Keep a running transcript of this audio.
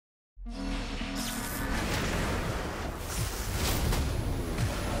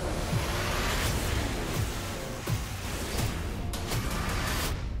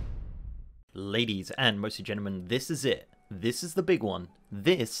Ladies and mostly gentlemen, this is it. This is the big one.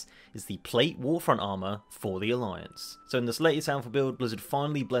 This is the plate Warfront armor for the Alliance. So in this latest alpha build, Blizzard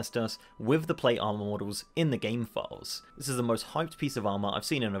finally blessed us with the plate armor models in the game files. This is the most hyped piece of armor I've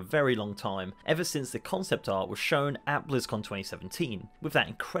seen in a very long time, ever since the concept art was shown at BlizzCon 2017, with that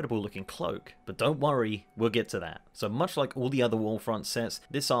incredible looking cloak. But don't worry, we'll get to that. So much like all the other Warfront sets,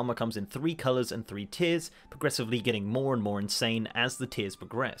 this armor comes in 3 colors and 3 tiers, progressively getting more and more insane as the tiers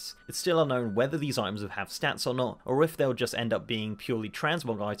progress. It's still unknown whether these items will have stats or not, or if they'll just end up being purely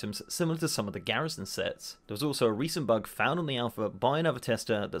transmog items similar to some of the Garrison sets. There was also a recent bug found on the alpha by another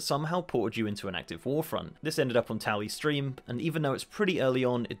tester that somehow ported you into an active Warfront. This ended up on Tali's stream, and even though it's pretty early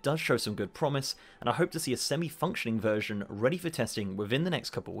on, it does show some good promise, and I hope to see a semi-functioning version ready for testing within the next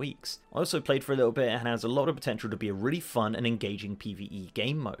couple weeks. I also played for a little bit and has a lot of potential to be a really fun and engaging PvE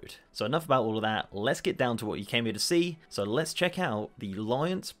game mode. So enough about all of that, let's get down to what you came here to see, so let's check out the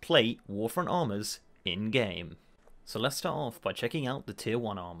Alliance Plate Warfront armors in-game. So let's start off by checking out the Tier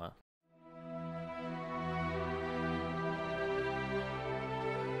 1 armor.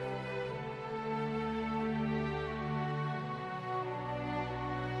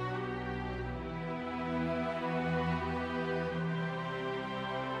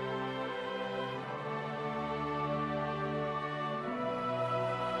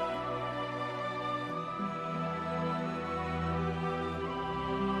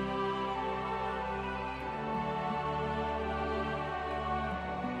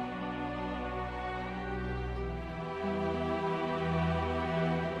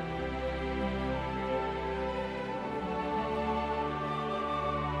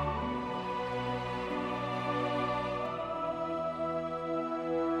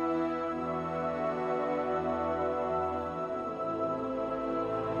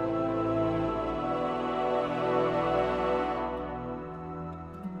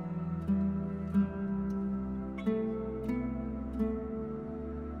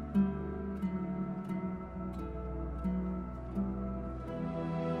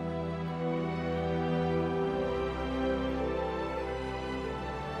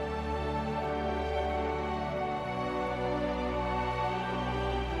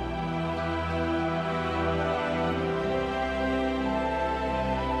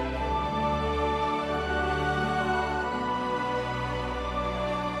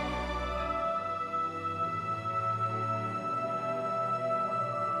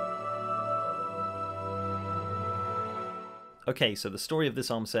 Okay, so the story of this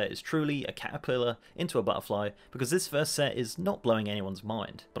armor set is truly a caterpillar into a butterfly, because this first set is not blowing anyone's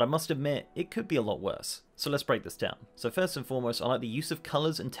mind, but I must admit, it could be a lot worse. So let's break this down. So first and foremost, I like the use of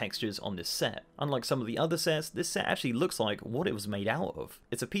colours and textures on this set. Unlike some of the other sets, this set actually looks like what it was made out of.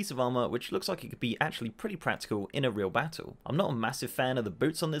 It's a piece of armour which looks like it could be actually pretty practical in a real battle. I'm not a massive fan of the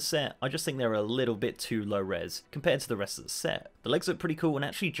boots on this set, I just think they're a little bit too low res compared to the rest of the set. The legs look pretty cool and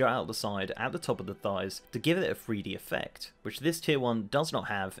actually jut out the side at the top of the thighs to give it a 3D effect, which this tier 1 does not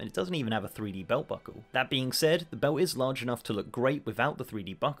have, and it doesn't even have a 3D belt buckle. That being said, the belt is large enough to look great without the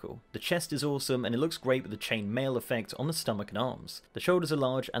 3D buckle. The chest is awesome and it looks great with the chain mail effect on the stomach and arms. The shoulders are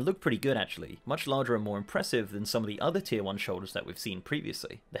large and look pretty good actually, much larger and more impressive than some of the other tier 1 shoulders that we've seen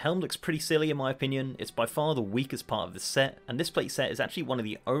previously. The helm looks pretty silly in my opinion, it's by far the weakest part of this set, and this plate set is actually one of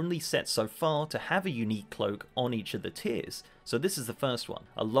the only sets so far to have a unique cloak on each of the tiers. So this is the first one,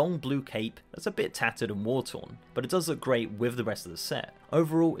 a long blue cape that's a bit tattered and war-torn, but it does look great with the rest of the set.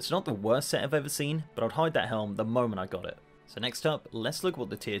 Overall, it's not the worst set I've ever seen, but I'd hide that helm the moment I got it. So next up, let's look what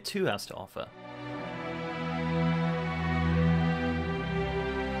the tier 2 has to offer.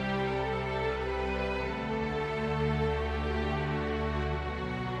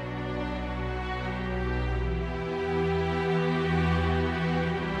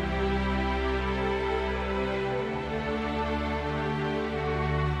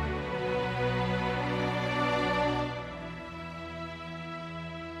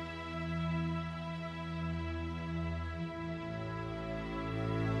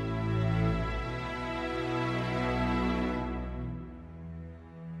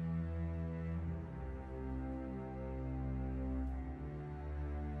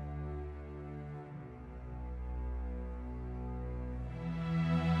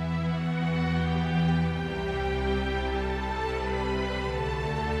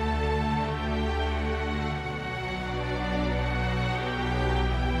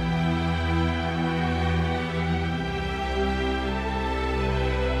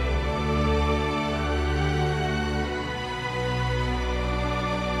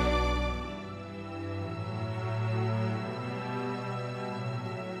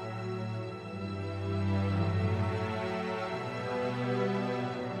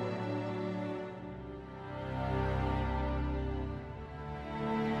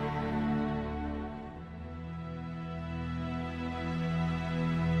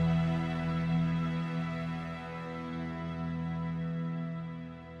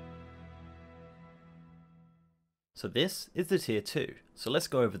 So this is the tier 2. So let's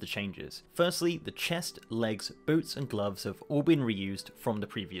go over the changes. Firstly, the chest, legs, boots and gloves have all been reused from the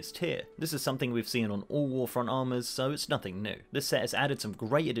previous tier. This is something we've seen on all Warfront armors, so it's nothing new. This set has added some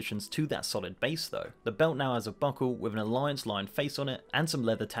great additions to that solid base though. The belt now has a buckle with an Alliance Lion face on it and some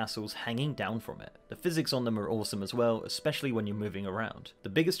leather tassels hanging down from it. The physics on them are awesome as well, especially when you're moving around. The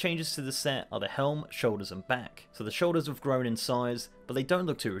biggest changes to the set are the helm, shoulders and back. So the shoulders have grown in size, but they don't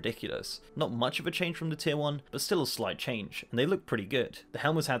look too ridiculous. Not much of a change from the tier 1, but still a slight change, and they look pretty good. The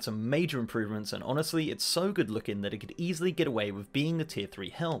helm has had some major improvements, and honestly it's so good looking that it could easily get away with being the tier 3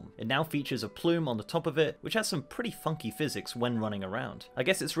 helm. It now features a plume on the top of it, which has some pretty funky physics when running around. I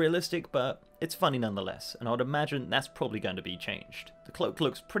guess it's realistic, but it's funny nonetheless, and I would imagine that's probably going to be changed. The cloak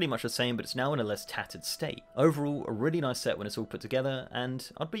looks pretty much the same, but it's now in a less tattered state. Overall, a really nice set when it's all put together,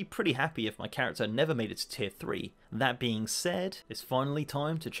 and I'd be pretty happy if my character never made it to tier 3. That being said, it's finally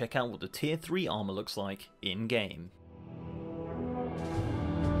time to check out what the tier 3 armor looks like in-game.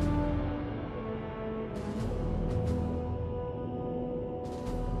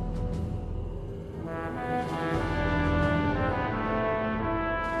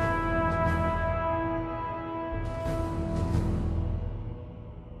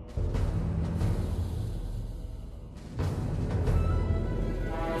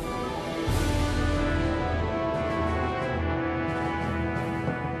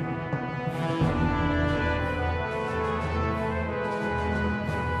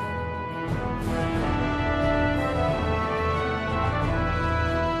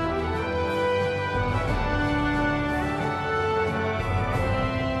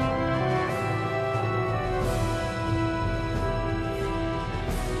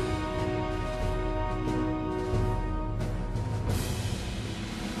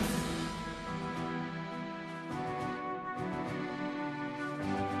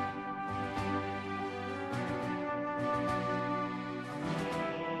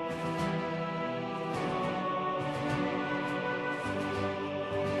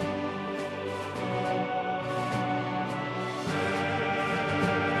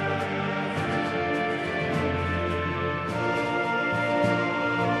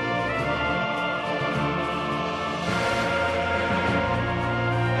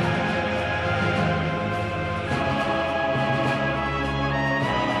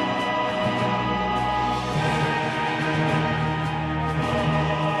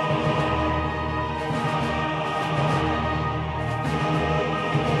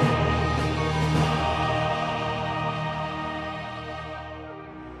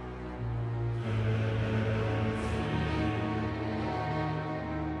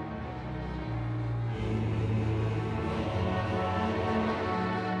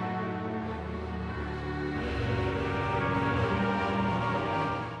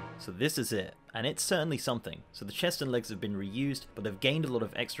 So this is it, and it's certainly something. So the chest and legs have been reused, but they've gained a lot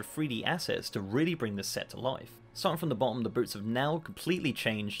of extra 3D assets to really bring this set to life. Starting from the bottom, the boots have now completely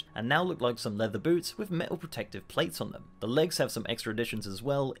changed and now look like some leather boots with metal protective plates on them. The legs have some extra additions as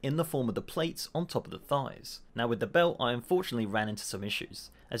well in the form of the plates on top of the thighs. Now with the belt, I unfortunately ran into some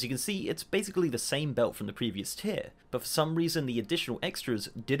issues. As you can see, it's basically the same belt from the previous tier, but for some reason the additional extras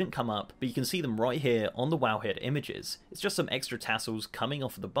didn't come up, but you can see them right here on the Wowhead images. It's just some extra tassels coming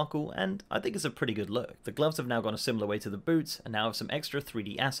off of the buckle, and I think it's a pretty good look. The gloves have now gone a similar way to the boots, and now have some extra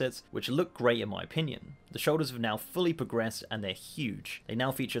 3D assets, which look great in my opinion. The shoulders have now fully progressed, and they're huge. They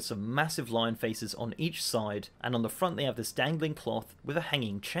now feature some massive lion faces on each side, and on the front they have this dangling cloth with a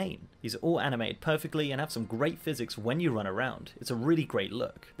hanging chain. These are all animated perfectly and have some great physics when you run around. It's a really great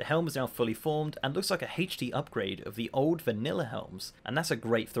look. The helm is now fully formed and looks like a HD upgrade of the old vanilla helms, and that's a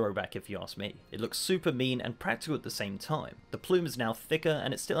great throwback if you ask me. It looks super mean and practical at the same time. The plume is now thicker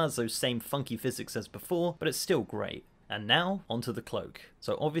and it still has those same funky physics as before, but it's still great. And now, onto the cloak.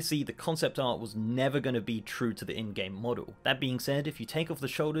 So obviously the concept art was never going to be true to the in-game model. That being said, if you take off the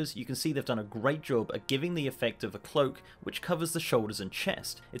shoulders, you can see they've done a great job at giving the effect of a cloak which covers the shoulders and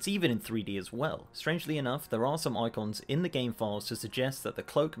chest. It's even in 3D as well. Strangely enough, there are some icons in the game files to suggest that the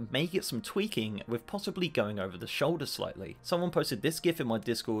cloak may get some tweaking with possibly going over the shoulder slightly. Someone posted this gif in my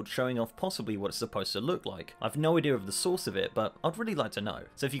Discord showing off possibly what it's supposed to look like. I've no idea of the source of it, but I'd really like to know.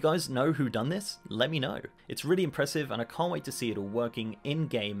 So if you guys know who done this, let me know. It's really impressive and I can't wait to see it all working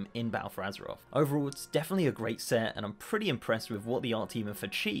in-game in Battle for Azeroth. Overall, it's definitely a great set and I'm pretty impressed with what the art team have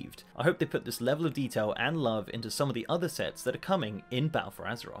achieved. I hope they put this level of detail and love into some of the other sets that are coming in Battle for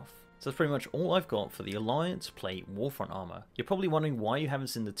Azeroth. So that's pretty much all I've got for the Alliance Plate Warfront armor. You're probably wondering why you haven't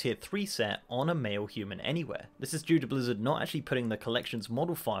seen the tier 3 set on a male human anywhere. This is due to Blizzard not actually putting the collection's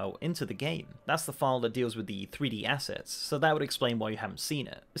model file into the game. That's the file that deals with the 3D assets, so that would explain why you haven't seen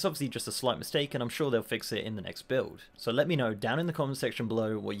it. It's obviously just a slight mistake, and I'm sure they'll fix it in the next build. So let me know down in the comment section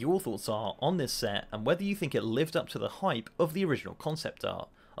below what your thoughts are on this set and whether you think it lived up to the hype of the original concept art.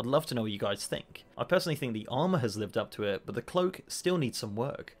 I'd love to know what you guys think. I personally think the armor has lived up to it, but the cloak still needs some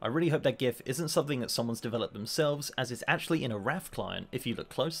work. I really hope that GIF isn't something that someone's developed themselves, as it's actually in a RAF client if you look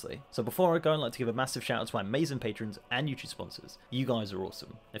closely. So before I go, I'd like to give a massive shout out to my amazing patrons and YouTube sponsors. You guys are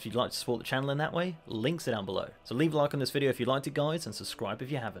awesome. If you'd like to support the channel in that way, links are down below. So leave a like on this video if you liked it, guys, and subscribe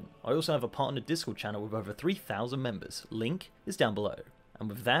if you haven't. I also have a partner Discord channel with over 3,000 members. Link is down below. And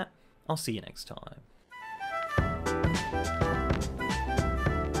with that, I'll see you next time.